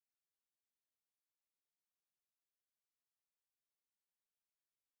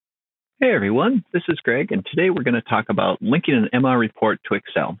Hey everyone, this is Greg, and today we're going to talk about linking an MR report to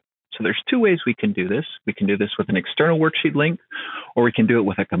Excel. So there's two ways we can do this. We can do this with an external worksheet link, or we can do it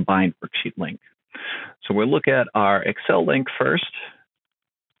with a combined worksheet link. So we'll look at our Excel link first.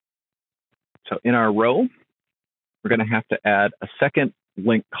 So in our row, we're going to have to add a second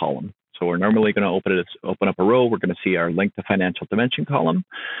link column. So we're normally going to open up a row. We're going to see our link to financial dimension column.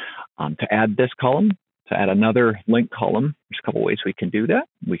 To add this column, to add another link column, there's a couple ways we can do that.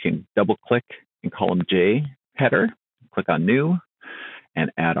 We can double click in column J header, click on new, and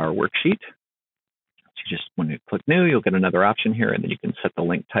add our worksheet. So when you click new, you'll get another option here, and then you can set the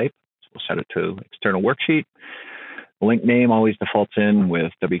link type. So we'll set it to external worksheet. The link name always defaults in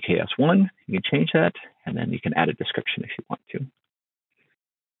with WKS1. You can change that, and then you can add a description if you want to.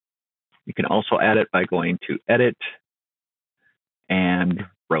 You can also add it by going to Edit and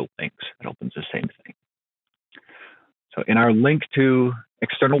Row Links. It opens the same thing. So in our link to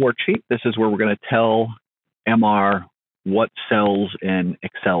external worksheet, this is where we're going to tell MR what cells in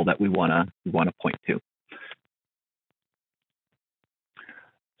Excel that we want to point to.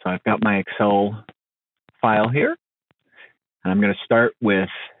 So I've got my Excel file here, and I'm going to start with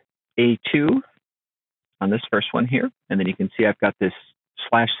A2 on this first one here, and then you can see I've got this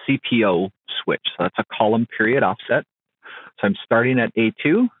 /CPO switch. So that's a column period offset. So I'm starting at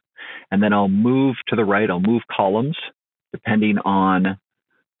A2, and then I'll move to the right. I'll move columns depending on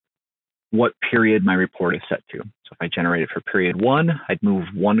what period my report is set to. So if I generate it for period 1, I'd move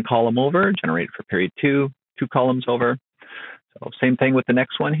 1 column over, generate it for period 2, 2 columns over. So same thing with the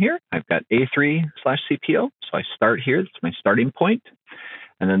next one here. I've got A3/CPO. So I start here. That's my starting point.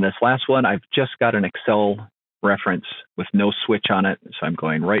 And then this last one, I've just got an Excel reference with no switch on it. So I'm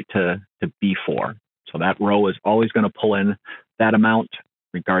going right to B4. So that row is always going to pull in that amount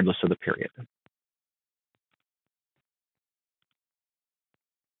regardless of the period.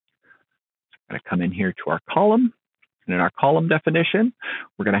 I'm going to come in here to our column. And in our column definition,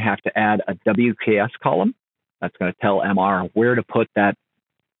 we're going to have to add a WKS column. That's going to tell MR where to put that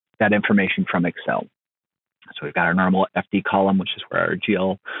information from Excel. So we've got our normal FD column, which is where our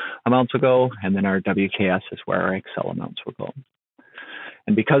GL amounts will go, and then our WKS is where our Excel amounts will go.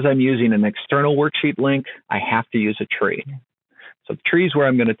 And because I'm using an external worksheet link, I have to use a tree. So the tree is where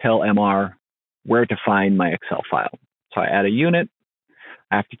I'm going to tell MR where to find my Excel file. So I add a unit.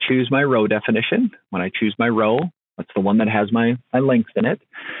 I have to choose my row definition. When I choose my row, that's the one that has my links in it.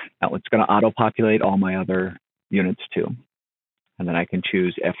 Now it's going to auto-populate all my other units too. And then I can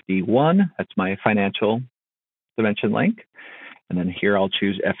choose FD1. That's my financial dimension link. And then here I'll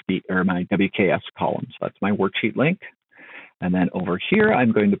choose FD or my WKS column. So that's my worksheet link. And then over here,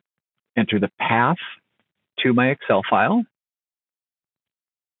 I'm going to enter the path to my Excel file.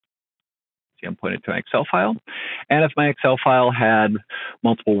 See, I'm pointing to my Excel file. And if my Excel file had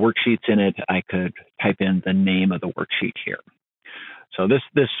multiple worksheets in it, I could type in the name of the worksheet here. So this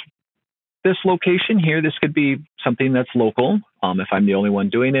location here, this could be something that's local if I'm the only one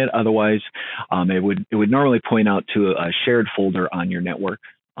doing it. Otherwise, it would normally point out to a shared folder on your network.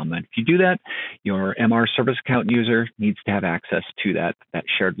 And if you do that, your MR service account user needs to have access to that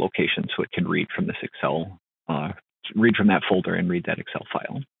shared location so it can read from this Excel, read from that folder and read that Excel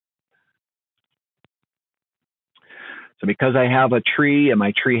file. So because I have a tree and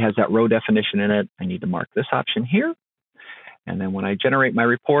my tree has that row definition in it, I need to mark this option here. And then when I generate my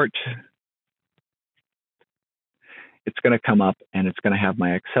report, it's going to come up and it's going to have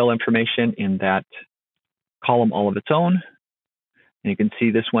my Excel information in that column all of its own. And you can see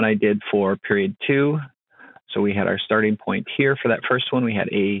this one I did for period 2. So we had our starting point here for that first one. We had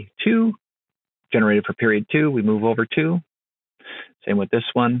A2 generated for period 2. We move over 2. Same with this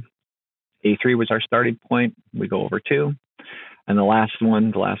one. A3 was our starting point. We go over 2. And the last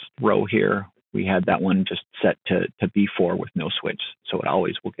one, the last row here, we had that one just set to B4 with no switch. So it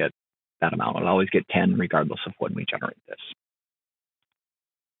always will get that amount. It'll always get 10 regardless of when we generate this.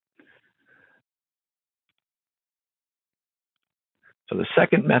 So the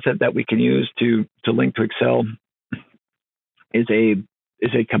second method that we can use to link to Excel is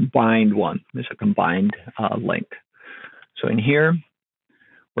a combined one. It's a combined link. So in here,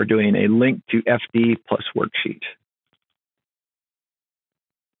 we're doing a link to FD plus worksheet.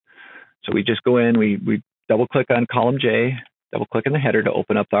 So we just go in, we double click on column J, double click in the header to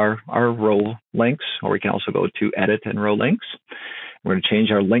open up our row links, or we can also go to edit and row links. We're going to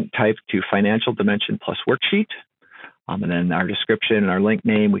change our link type to financial dimension plus worksheet. And then our description and our link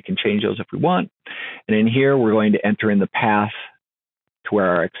name, we can change those if we want. And in here, we're going to enter in the path to where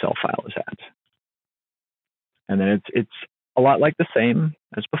our Excel file is at. And then it's a lot like the same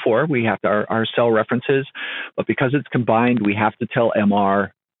as before. We have our cell references, but because it's combined, we have to tell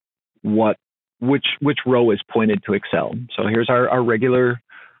MR which row is pointed to Excel. So here's our regular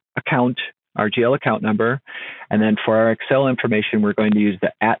account, our GL account number. And then for our Excel information, we're going to use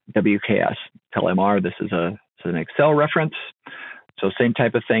the @WKS. Tell MR this is an Excel reference. So same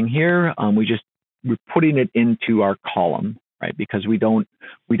type of thing here. We're putting it into our column, right? Because we don't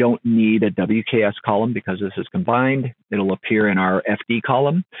need a WKS column because this is combined. It'll appear in our FD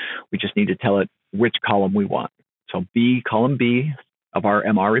column. We just need to tell it which column we want. So column B of our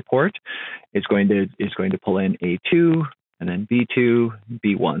MR report is going to pull in A2 and then B2,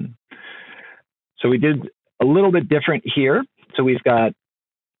 B1. So we did a little bit different here. So we've got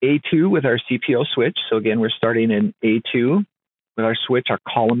A2 with our CPO switch. So again, we're starting in A2 with our switch, our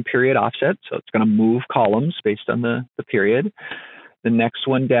column period offset. So it's going to move columns based on the period. The next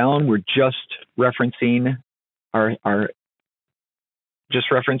one down, we're just referencing our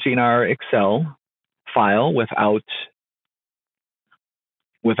Excel file without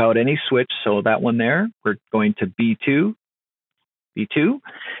any switch. So that one there, we're going to B2,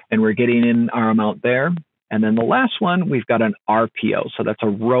 and we're getting in our amount there. And then the last one, we've got an RPO. So that's a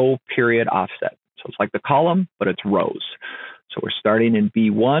row period offset. So it's like the column, but it's rows. So we're starting in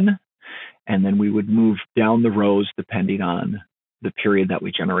B1, and then we would move down the rows depending on the period that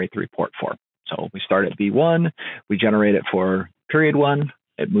we generate the report for. So we start at B1, we generate it for period 1,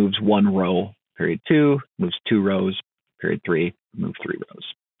 it moves 1 row. Period 2 moves 2 rows. Period 3 moves 3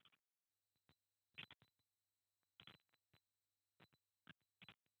 rows.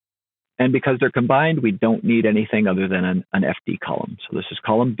 And because they're combined, we don't need anything other than an FD column. So this is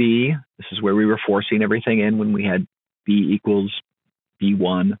column B. This is where we were forcing everything in when we had B equals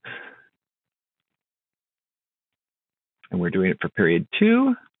B1. And we're doing it for period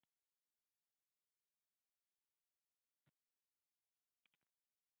 2.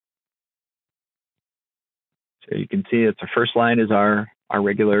 So you can see that the first line is our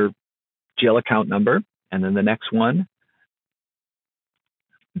regular GL account number. And then the next one,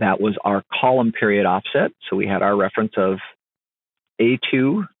 that was our column period offset. So we had our reference of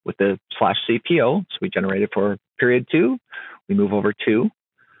A2 with the /CPO. So we generated for period 2. We move over 2.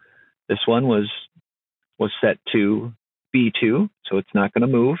 This one was set to B2, so it's not going to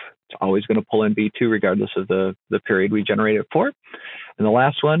move. It's always going to pull in B2 regardless of the period we generated for. And the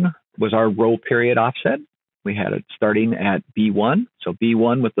last one was our row period offset. We had it starting at B1. So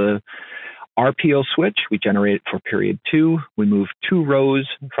B1 with the RPO switch, we generate it for period 2. We move 2 rows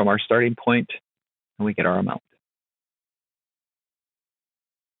from our starting point, and we get our amount.